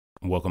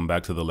Welcome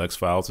back to the Lex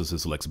Files. This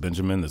is Lex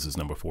Benjamin. This is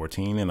number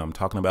 14, and I'm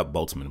talking about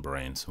Boltzmann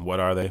brains. What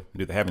are they?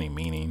 Do they have any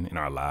meaning in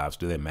our lives?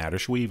 Do they matter?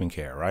 Should we even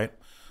care, right?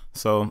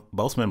 So,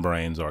 Boltzmann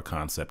brains are a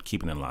concept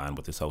keeping in line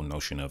with this whole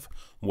notion of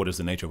what is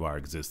the nature of our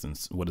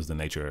existence? What is the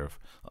nature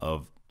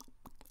of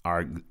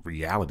our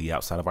reality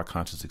outside of our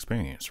conscious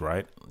experience,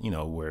 right?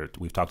 Where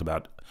we've talked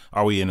about,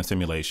 are we in a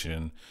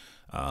simulation?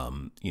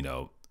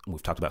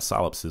 We've talked about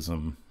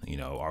solipsism.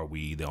 Are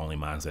we the only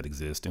minds that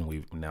exist? And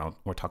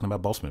we're talking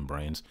about Boltzmann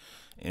brains.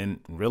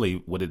 And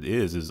really what it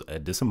is a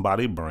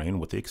disembodied brain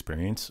with the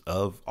experience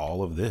of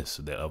all of this,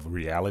 of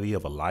reality,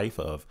 of a life,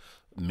 of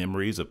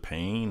memories, of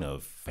pain,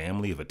 of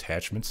family, of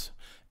attachments,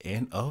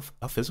 and of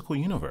a physical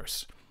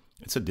universe.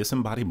 It's a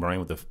disembodied brain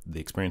with the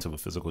experience of a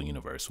physical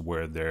universe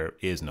where there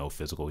is no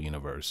physical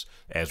universe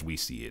as we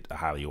see it, a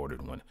highly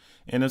ordered one.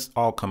 And it's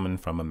all coming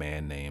from a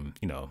man named,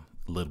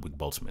 Ludwig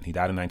Boltzmann. He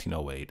died in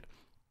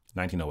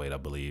 1908, I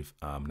believe,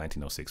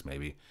 1906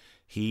 maybe.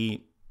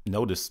 He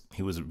noticed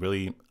he was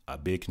really a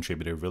big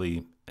contributor,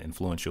 really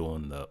influential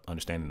in the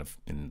understanding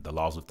in the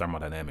laws of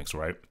thermodynamics,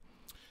 right?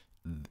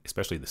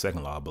 Especially the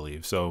second law, I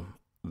believe. So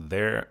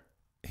there,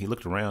 he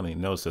looked around and he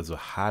noticed there's a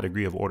high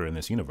degree of order in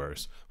this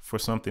universe for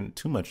something,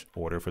 too much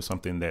order for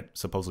something that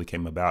supposedly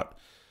came about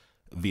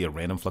via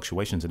random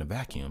fluctuations in a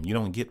vacuum. You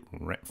don't get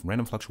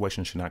random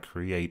fluctuations should not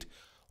create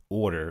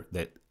order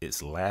that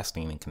is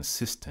lasting and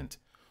consistent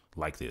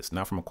like this.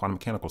 Now, from a quantum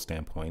mechanical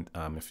standpoint,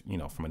 from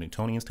a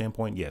Newtonian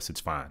standpoint, yes, it's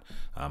fine.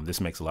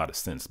 This makes a lot of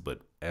sense. But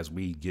as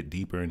we get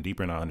deeper and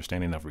deeper in our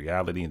understanding of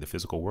reality and the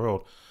physical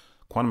world,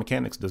 quantum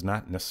mechanics does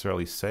not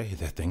necessarily say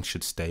that things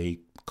should stay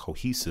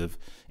cohesive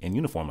and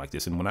uniform like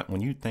this. And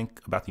when you think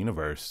about the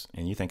universe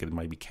and you think it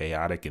might be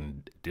chaotic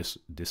and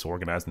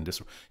disorganized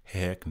and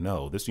heck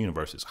no, this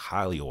universe is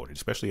highly ordered,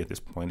 especially at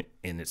this point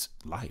in its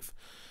life.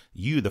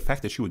 The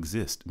fact that you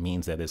exist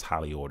means that it's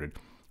highly ordered.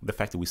 The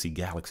fact that we see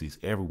galaxies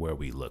everywhere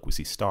we look, we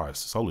see stars,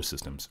 solar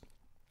systems.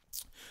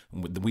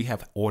 We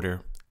have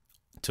order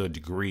to a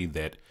degree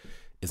that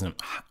isn't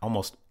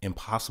almost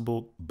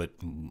impossible, but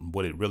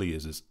what it really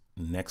is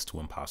next to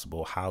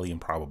impossible, highly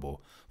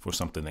improbable for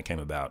something that came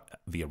about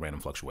via random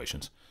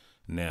fluctuations.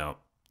 Now,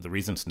 the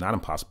reason it's not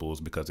impossible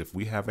is because if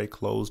we have a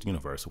closed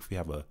universe, if we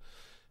have a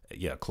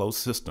closed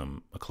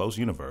system, a closed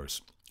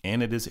universe,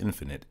 and it is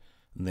infinite,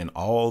 then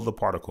all the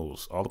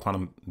particles, all the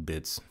quantum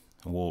bits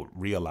will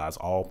realize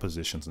all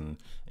positions and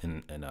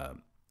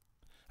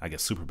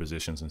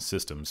superpositions and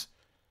systems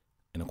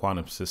in a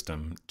quantum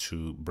system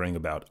to bring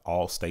about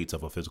all states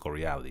of a physical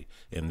reality.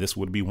 And this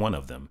would be one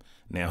of them.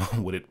 Now,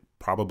 would it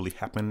probably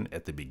happen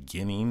at the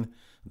beginning,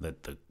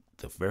 that the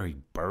very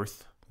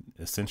birth,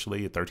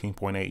 essentially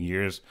 13.8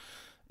 years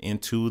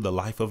into the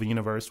life of a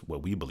universe? Well,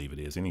 we believe it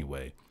is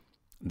anyway.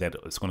 That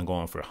it's going to go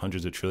on for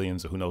hundreds of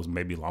trillions, or who knows,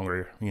 maybe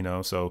longer,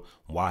 So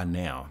why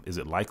now? Is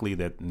it likely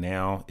that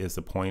now is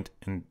the point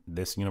in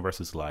this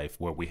universe's life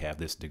where we have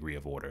this degree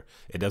of order?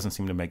 It doesn't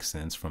seem to make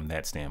sense from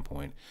that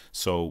standpoint.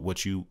 So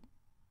what you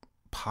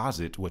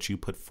posit, what you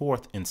put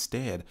forth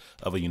instead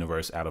of a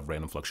universe out of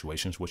random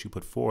fluctuations, what you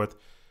put forth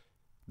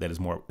that is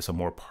it's a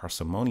more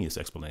parsimonious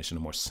explanation, a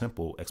more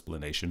simple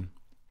explanation.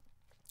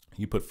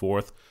 You put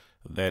forth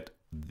that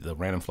the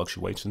random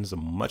fluctuations are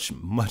much,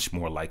 much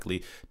more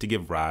likely to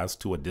give rise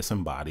to a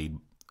disembodied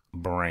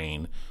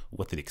brain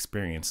with the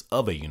experience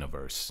of a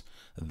universe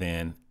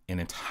than an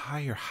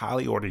entire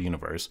highly ordered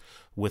universe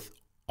with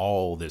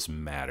all this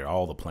matter,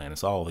 all the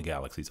planets, all the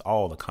galaxies,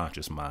 all the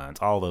conscious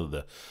minds, all of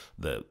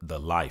the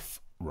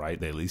life,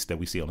 right? At least that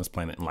we see on this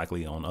planet and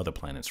likely on other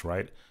planets,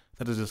 right?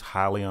 That is just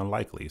highly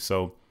unlikely.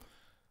 So,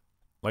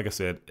 like I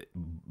said,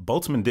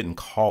 Boltzmann didn't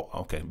call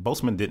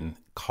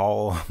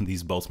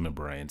these Boltzmann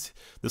brains.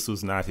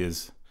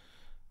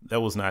 That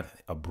was not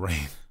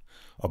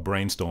a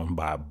brainstorm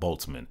by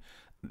Boltzmann.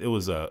 It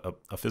was a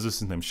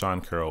physicist named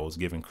Sean Carroll was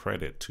giving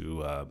credit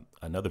to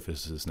another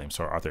physicist named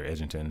Sir Arthur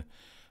Egerton.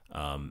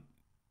 In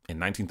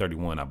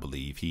 1931, I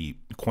believe,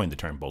 he coined the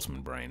term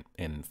Boltzmann brain.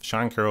 And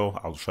Sean Carroll,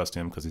 I'll trust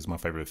him because he's my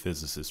favorite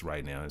physicist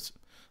right now.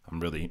 I'm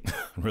really,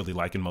 really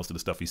liking most of the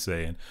stuff he's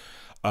saying.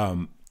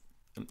 I'm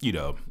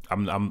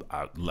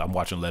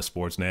watching less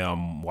sports now.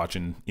 I'm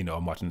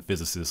watching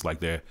physicists like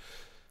their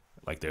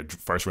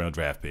first round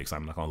draft picks.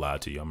 I'm not gonna lie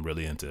to you. I'm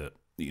really into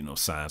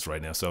science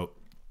right now. So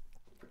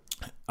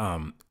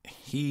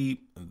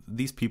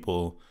these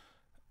people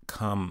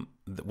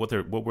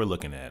what we're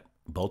looking at,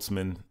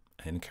 Boltzmann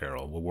and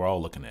Carroll, what we're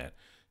all looking at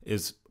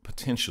is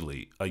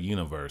potentially a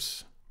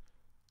universe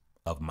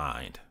of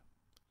mind.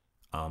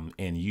 And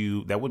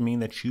that would mean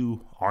that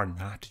you are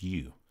not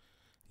you.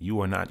 You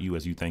are not you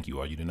as you think you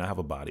are. You do not have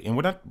a body. And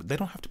they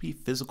don't have to be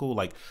physical,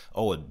 like,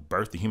 oh, it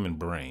birthed the human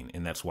brain,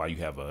 and that's why you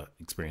have a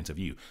experience of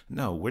you.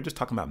 No, we're just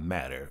talking about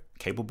matter,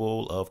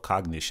 capable of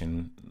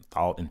cognition,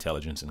 thought,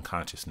 intelligence, and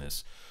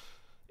consciousness.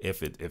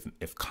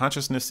 If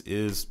consciousness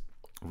is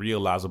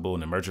realizable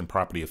and emergent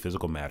property of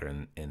physical matter,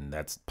 and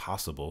that's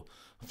possible,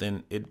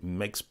 then it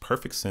makes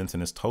perfect sense,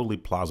 and it's totally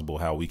plausible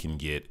how we can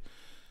get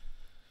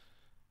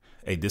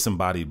A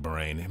disembodied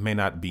brain, it may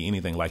not be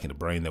anything like the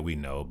brain that we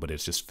know, but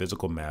it's just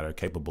physical matter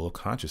capable of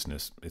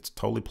consciousness. It's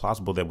totally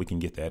plausible that we can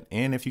get that.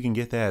 And if you can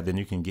get that, then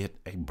you can get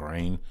a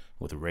brain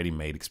with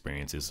ready-made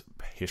experiences,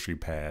 history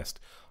past,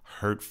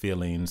 hurt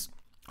feelings,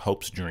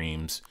 hopes,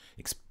 dreams,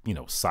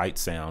 sight,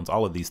 sounds,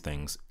 all of these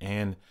things.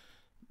 And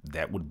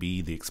that would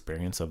be the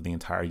experience of the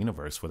entire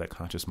universe for that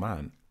conscious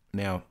mind.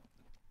 Now,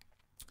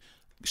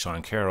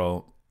 Sean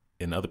Carroll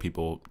and other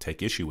people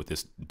take issue with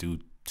this due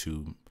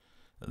to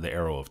the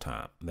arrow of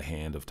time, the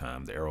hand of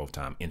time, the arrow of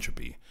time,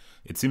 entropy.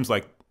 It seems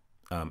like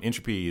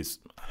entropy is,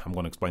 I'm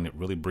going to explain it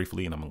really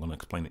briefly, and I'm going to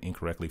explain it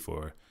incorrectly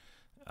for,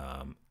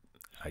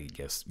 I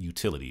guess,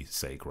 utility's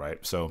sake,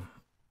 right? So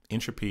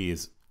entropy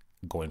is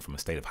going from a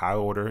state of high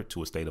order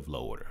to a state of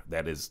low order.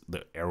 That is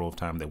the arrow of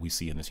time that we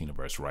see in this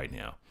universe right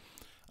now.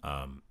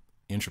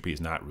 Entropy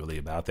is not really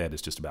about that.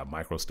 It's just about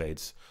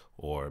microstates,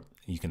 or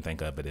you can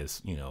think of it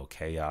as,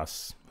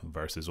 chaos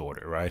versus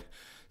order, right?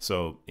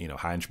 So,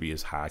 high entropy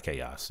is high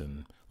chaos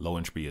and low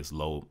entropy is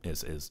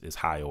is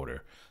high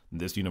order.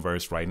 This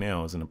universe right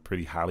now is in a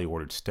pretty highly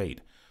ordered state.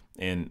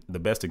 And the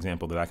best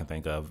example that I can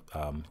think of,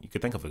 you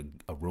could think of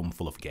a room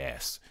full of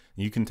gas.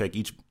 You can take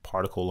each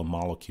particle or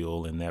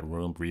molecule in that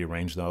room,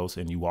 rearrange those,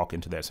 and you walk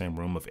into that same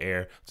room of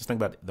air. Just think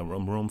about the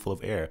room full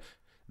of air.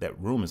 That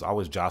room is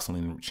always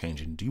jostling and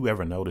changing. Do you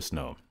ever notice?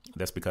 No.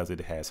 That's because it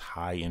has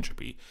high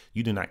entropy.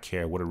 You do not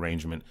care what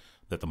arrangement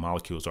that the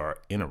molecules are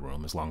in a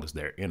room as long as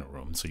they're in a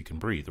room so you can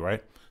breathe,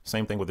 right?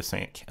 Same thing with the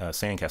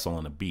sandcastle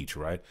on the beach,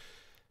 right?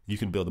 You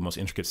can build the most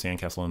intricate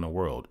sandcastle in the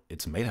world.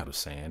 It's made out of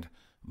sand,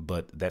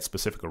 but that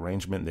specific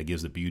arrangement that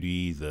gives the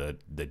beauty, the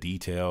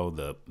detail,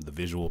 the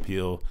visual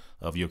appeal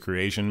of your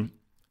creation,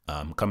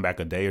 come back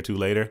a day or two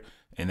later,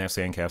 and that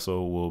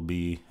sandcastle will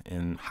be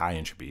in high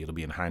entropy. It'll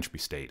be in a high entropy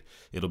state.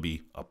 It'll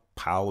be a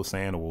pile of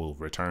sand, or will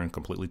return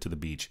completely to the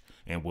beach.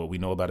 And what we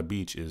know about a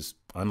beach is,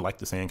 unlike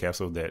the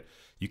sandcastle, that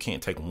you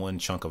can't take one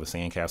chunk of a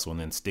sandcastle and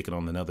then stick it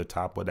on another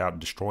top without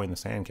destroying the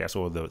sandcastle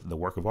or the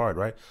work of art,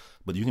 right?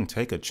 But you can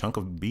take a chunk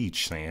of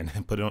beach sand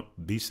and put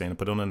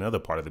it on another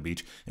part of the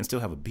beach and still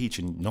have a beach,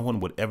 and no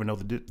one would ever know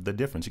the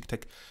difference. You could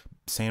take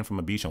sand from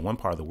a beach on one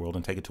part of the world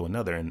and take it to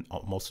another, and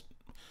almost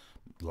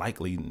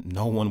likely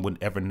no one would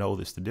ever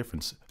notice the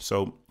difference.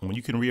 So when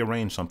you can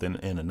rearrange something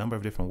in a number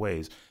of different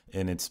ways,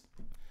 and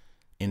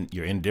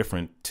you're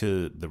indifferent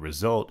to the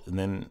result, and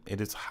then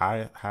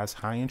has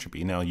high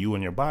entropy. Now, you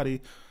and your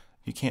body,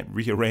 you can't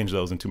rearrange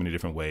those in too many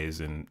different ways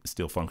and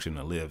still function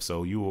and live.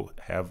 So you will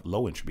have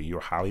low entropy. You're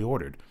highly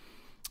ordered.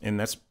 And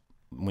that's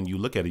when you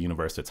look at a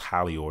universe that's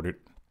highly ordered,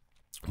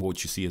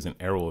 what you see is an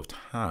arrow of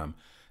time.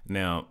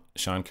 Now,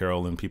 Sean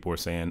Carroll and people are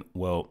saying,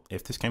 well,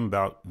 if this came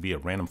about via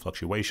random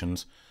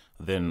fluctuations,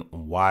 then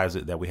why is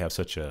it that we have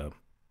such a,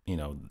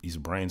 these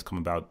brains come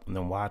about, and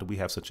then why do we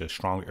have such a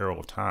strong arrow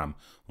of time?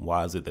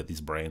 Why is it that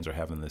these brains are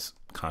having this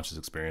conscious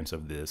experience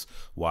of this?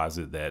 Why is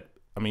it that,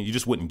 you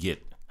just wouldn't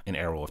get an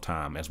arrow of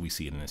time as we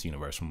see it in this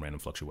universe from random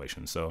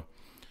fluctuations. So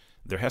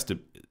there has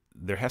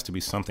to be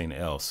something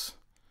else,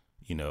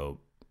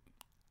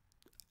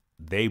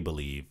 they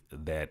believe,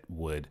 that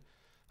would,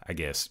 I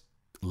guess,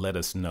 let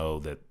us know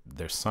that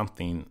there's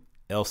something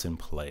else in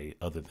play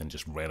other than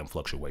just random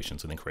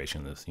fluctuations in the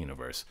creation of this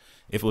universe.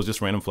 If it was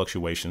just random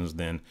fluctuations,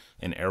 then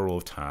an arrow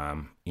of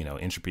time,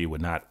 entropy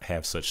would not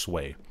have such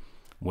sway.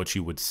 What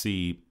you would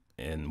see,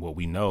 and what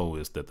we know,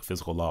 is that the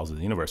physical laws of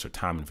the universe are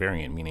time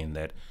invariant, meaning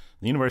that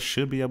the universe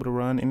should be able to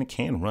run, and it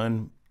can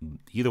run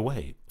either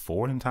way,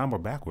 forward in time or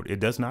backward. It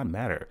does not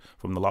matter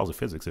from the laws of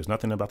physics. There's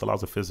nothing about the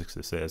laws of physics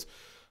that says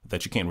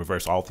that you can't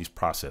reverse all these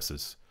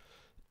processes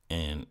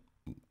and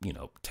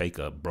take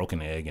a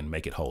broken egg and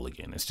make it whole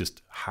again. It's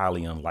just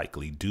highly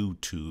unlikely due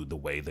to the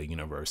way the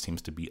universe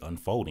seems to be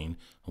unfolding,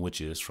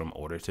 which is from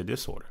order to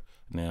disorder.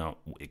 Now,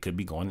 it could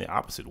be going the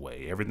opposite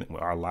way. Everything,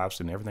 our lives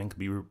and everything could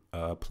be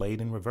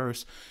played in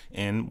reverse,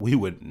 and we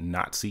would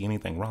not see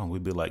anything wrong.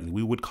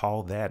 We would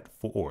call that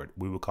forward.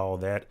 We would call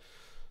that,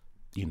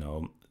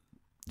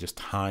 just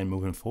time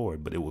moving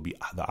forward, but it would be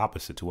the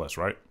opposite to us,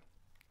 right?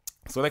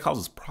 So that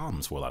causes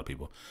problems for a lot of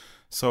people.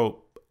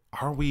 So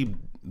are we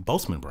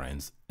Boltzmann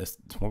brains? That's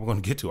what we're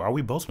going to get to. Are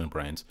we Boltzmann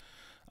brains?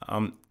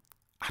 I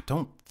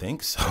don't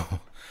think so.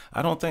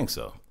 I don't think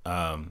so.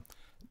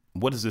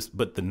 What is this?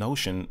 But the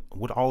notion,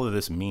 what all of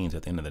this means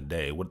at the end of the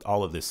day, what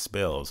all of this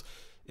spells,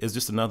 is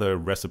just another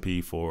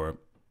recipe for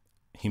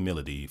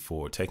humility,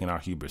 for taking our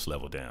hubris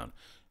level down.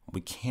 We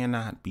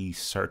cannot be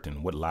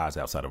certain what lies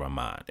outside of our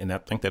mind. And I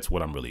think that's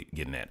what I'm really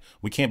getting at.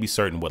 We can't be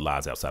certain what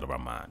lies outside of our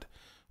mind.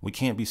 We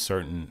can't be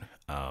certain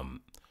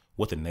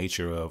what the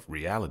nature of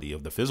reality,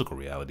 of the physical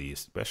reality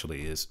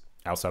especially, is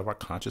outside of our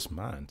conscious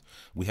mind.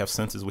 We have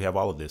senses, we have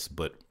all of this,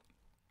 but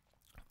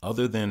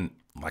other than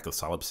like a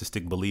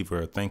solipsistic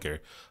believer or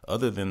thinker,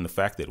 other than the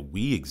fact that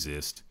we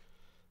exist,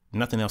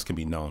 nothing else can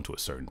be known to a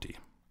certainty.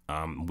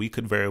 We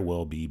could very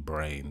well be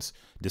brains,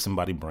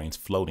 disembodied brains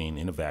floating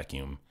in a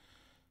vacuum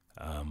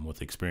with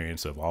the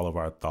experience of all of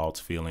our thoughts,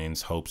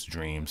 feelings, hopes,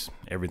 dreams,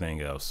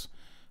 everything else.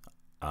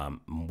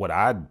 What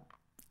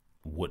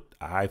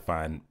I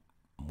find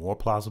more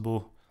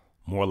plausible,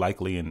 more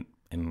likely, and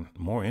and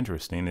more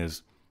interesting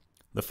is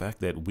the fact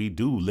that we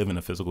do live in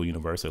a physical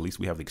universe. At least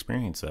we have the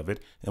experience of it.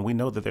 And we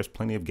know that there's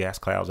plenty of gas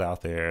clouds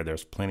out there.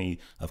 There's plenty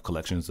of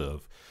collections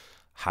of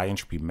high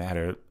entropy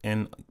matter.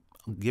 And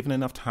given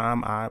enough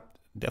time, I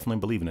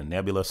definitely believe in a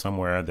nebula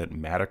somewhere that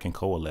matter can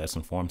coalesce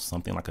and form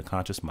something like a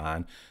conscious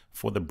mind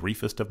for the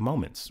briefest of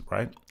moments,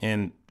 right?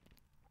 And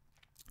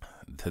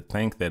to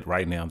think that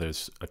right now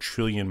there's a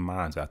trillion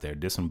minds out there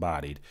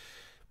disembodied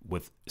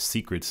with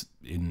secrets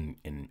in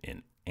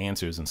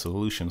answers and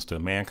solutions to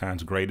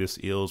mankind's greatest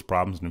ills,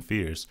 problems, and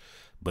fears,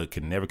 but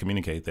can never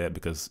communicate that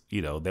because,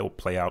 they'll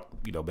play out,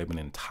 maybe an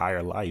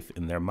entire life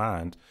in their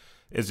mind.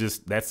 It's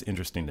just, that's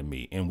interesting to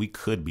me. And we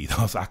could be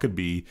those. I could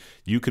be,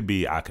 you could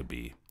be, I could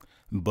be.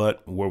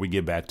 But where we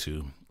get back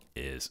to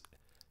is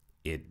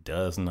it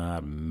does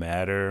not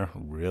matter,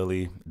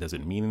 really. Does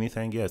it mean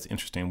anything? Yeah, it's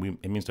interesting.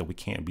 It means that we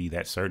can't be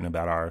that certain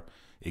about our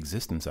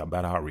existence,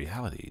 about our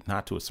reality,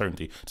 not to a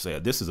certainty. To say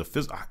this is a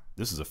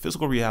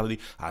physical reality.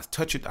 I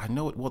touch it. I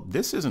know it. Well,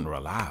 this isn't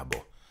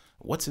reliable.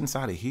 What's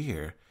inside of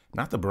here?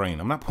 Not the brain.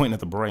 I'm not pointing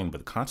at the brain, but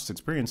the conscious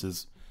experience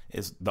is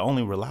the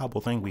only reliable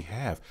thing we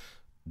have.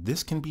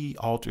 This can be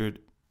altered.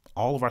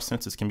 All of our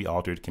senses can be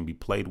altered, can be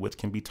played with,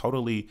 can be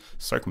totally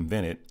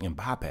circumvented and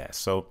bypassed.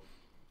 So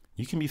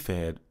you can be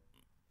fed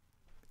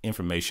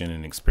information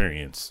and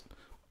experience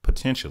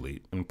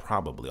potentially and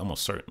probably,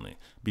 almost certainly,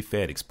 be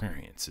fed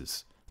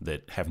experiences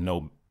that have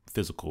no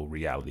physical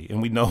reality.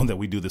 And we know that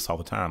we do this all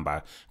the time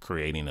by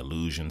creating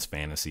illusions,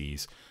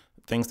 fantasies,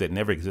 things that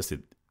never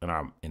existed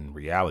in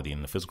reality,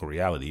 in the physical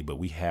reality, but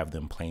we have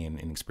them playing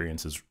in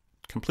experiences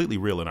completely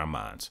real in our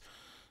minds.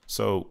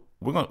 So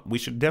we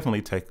should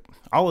definitely take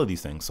all of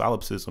these things,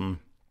 solipsism,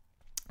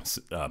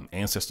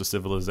 ancestor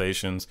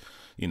civilizations,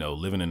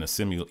 living in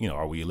a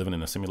are we living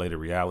in a simulated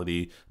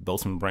reality,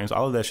 Boltzmann brains,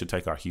 all of that should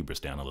take our hubris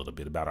down a little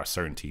bit about our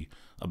certainty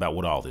about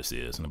what all this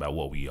is and about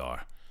what we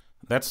are.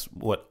 That's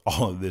what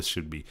all of this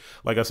should be.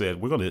 Like I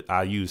said,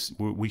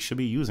 we should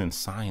be using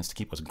science to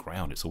keep us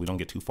grounded so we don't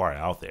get too far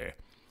out there.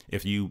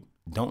 If you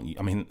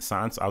don't,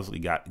 science obviously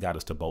got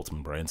us to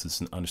Boltzmann brains.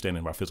 It's an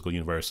understanding of our physical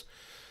universe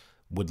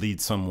would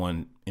lead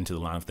someone into the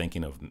line of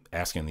thinking of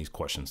asking these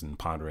questions and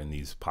pondering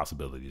these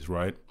possibilities,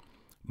 right?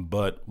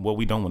 But what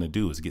we don't want to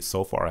do is get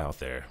so far out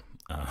there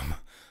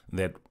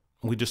that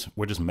we're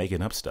just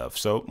making up stuff.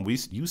 So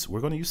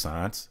we're going to use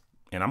science,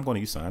 and I'm going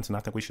to use science, and I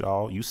think we should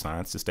all use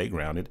science to stay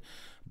grounded,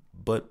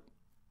 but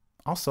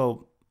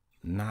also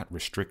not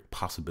restrict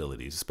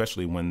possibilities,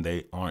 especially when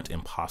they aren't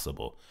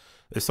impossible.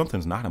 If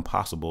something's not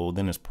impossible,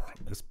 then it's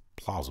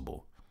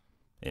plausible.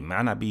 It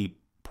might not be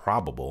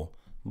probable,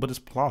 but it's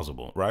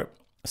plausible, right?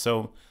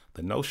 So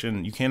the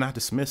notion, you cannot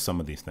dismiss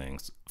some of these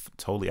things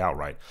totally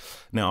outright.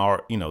 Now,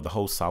 the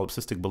whole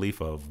solipsistic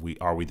belief of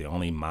are we the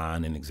only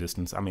mind in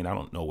existence? I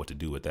don't know what to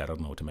do with that. I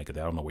don't know what to make of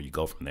that. I don't know where you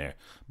go from there.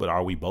 But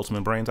are we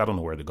Boltzmann brains? I don't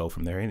know where to go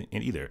from there in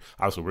either.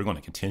 Obviously, we're going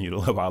to continue to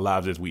live our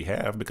lives as we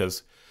have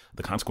because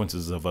the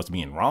consequences of us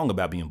being wrong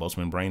about being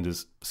Boltzmann brains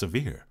is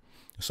severe.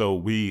 So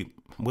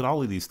with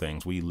all of these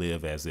things, we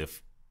live as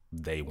if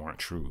they weren't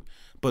true.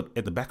 But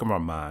at the back of our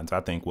minds, I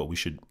think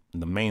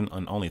the main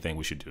and only thing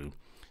we should do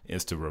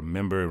is to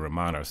remember and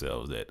remind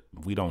ourselves that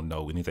we don't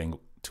know anything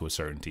to a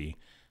certainty.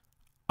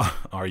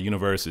 Our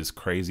universe is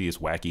crazy, it's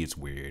wacky, it's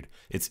weird,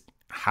 it's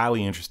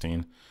highly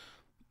interesting.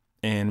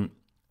 And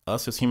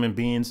us as human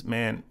beings,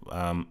 man,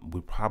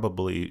 we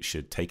probably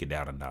should take it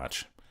down a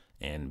notch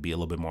and be a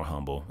little bit more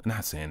humble. I'm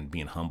not saying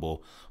being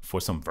humble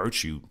for some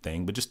virtue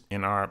thing, but just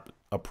in our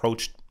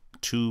approach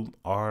to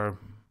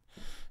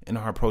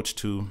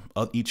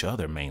each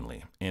other,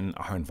 mainly in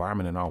our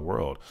environment, in our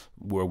world,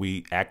 where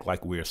we act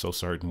like we're so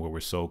certain, where we're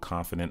so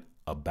confident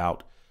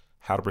about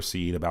how to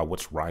proceed, about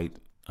what's right,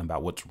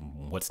 about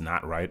what's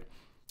not right.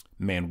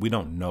 Man, we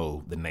don't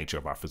know the nature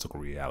of our physical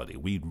reality.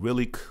 We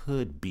really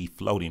could be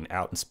floating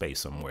out in space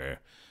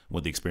somewhere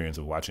with the experience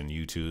of watching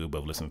YouTube,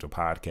 of listening to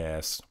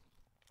podcasts,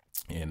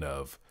 and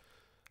of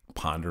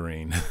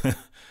pondering, the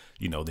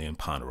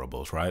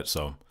imponderables, right?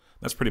 So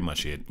that's pretty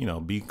much it.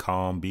 Be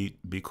calm, be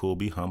cool,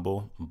 be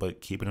humble,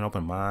 but keeping an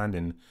open mind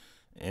and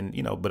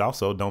but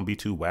also don't be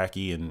too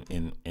wacky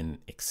and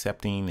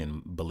accepting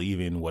and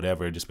believing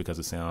whatever just because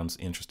it sounds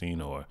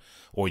interesting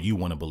or you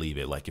want to believe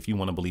it. Like if you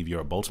want to believe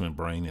you're a Boltzmann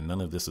brain and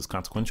none of this is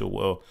consequential,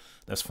 well,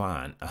 that's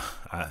fine.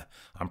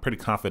 I'm pretty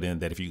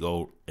confident that if you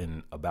go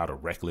in about a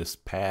reckless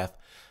path,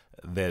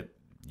 that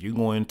you're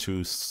going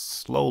to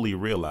slowly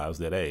realize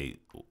that, hey,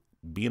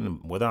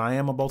 whether I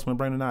am a Boltzmann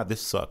brain or not,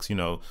 this sucks,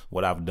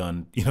 what I've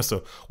done,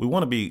 so we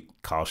want to be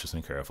cautious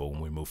and careful when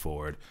we move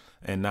forward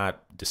and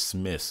not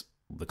dismiss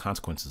the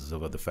consequences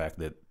of the fact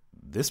that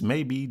this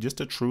may be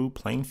just a true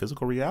plain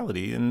physical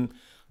reality and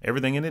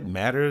everything in it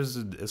matters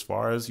as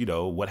far as,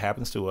 what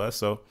happens to us.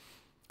 So,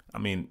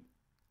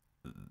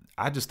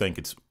 I just think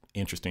it's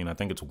interesting. I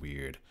think it's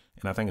weird.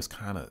 And I think it's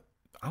kind of,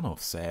 I don't know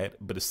if sad,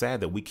 but it's sad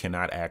that we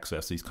cannot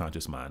access these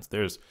conscious minds.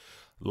 There's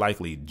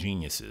likely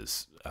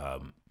geniuses,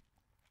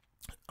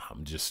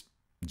 just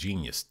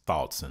genius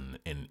thoughts and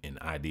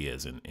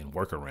ideas and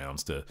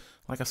workarounds to,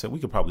 like I said, we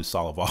could probably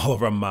solve all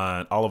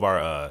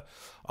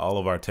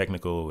of our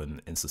technical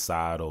and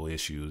societal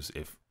issues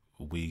if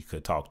we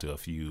could talk to a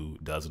few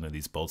dozen of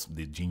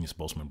the genius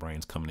Boltzmann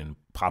brains coming in,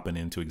 popping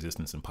into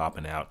existence and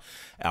popping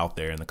out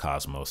there in the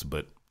cosmos,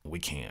 but we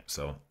can't.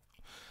 So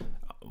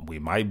we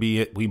might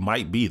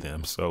be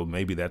them. So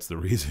maybe that's the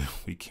reason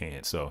we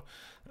can't. So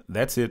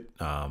that's it.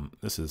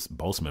 This is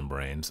Boltzmann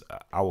Brains.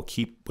 I will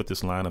keep with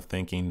this line of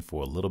thinking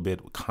for a little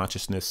bit.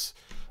 Consciousness.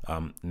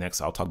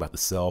 Next, I'll talk about the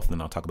self. Then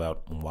I'll talk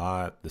about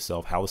how the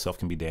self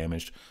can be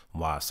damaged,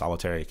 why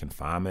solitary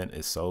confinement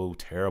is so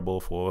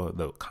terrible for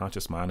the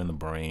conscious mind and the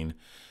brain,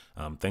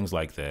 things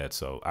like that.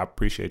 So I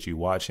appreciate you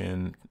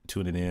watching,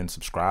 tuning in,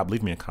 subscribe,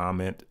 leave me a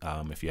comment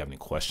if you have any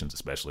questions,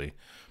 especially.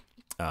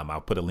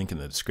 I'll put a link in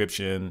the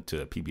description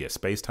to PBS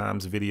Space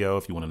Time's video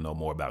if you want to know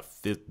more about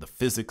the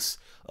physics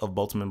of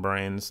Boltzmann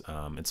Brains.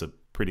 It's a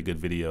pretty good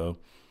video.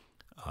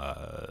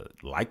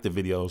 Like the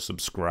video,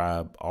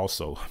 subscribe.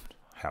 Also,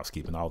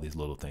 housekeeping, all these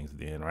little things at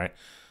the end, right?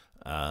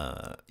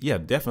 Yeah,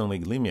 definitely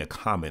leave me a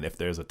comment if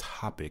there's a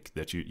topic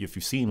that if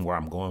you've seen where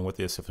I'm going with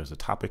this, if there's a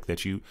topic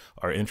that you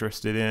are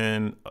interested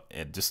in,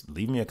 and just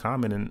leave me a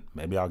comment and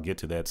maybe I'll get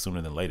to that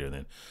sooner than later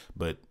then.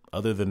 But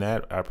other than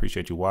that, I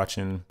appreciate you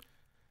watching.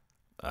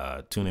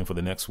 Tune in for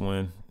the next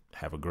one.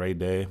 Have a great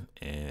day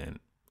and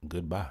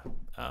goodbye.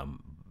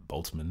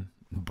 Boltzmann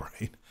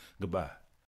Brain. Goodbye.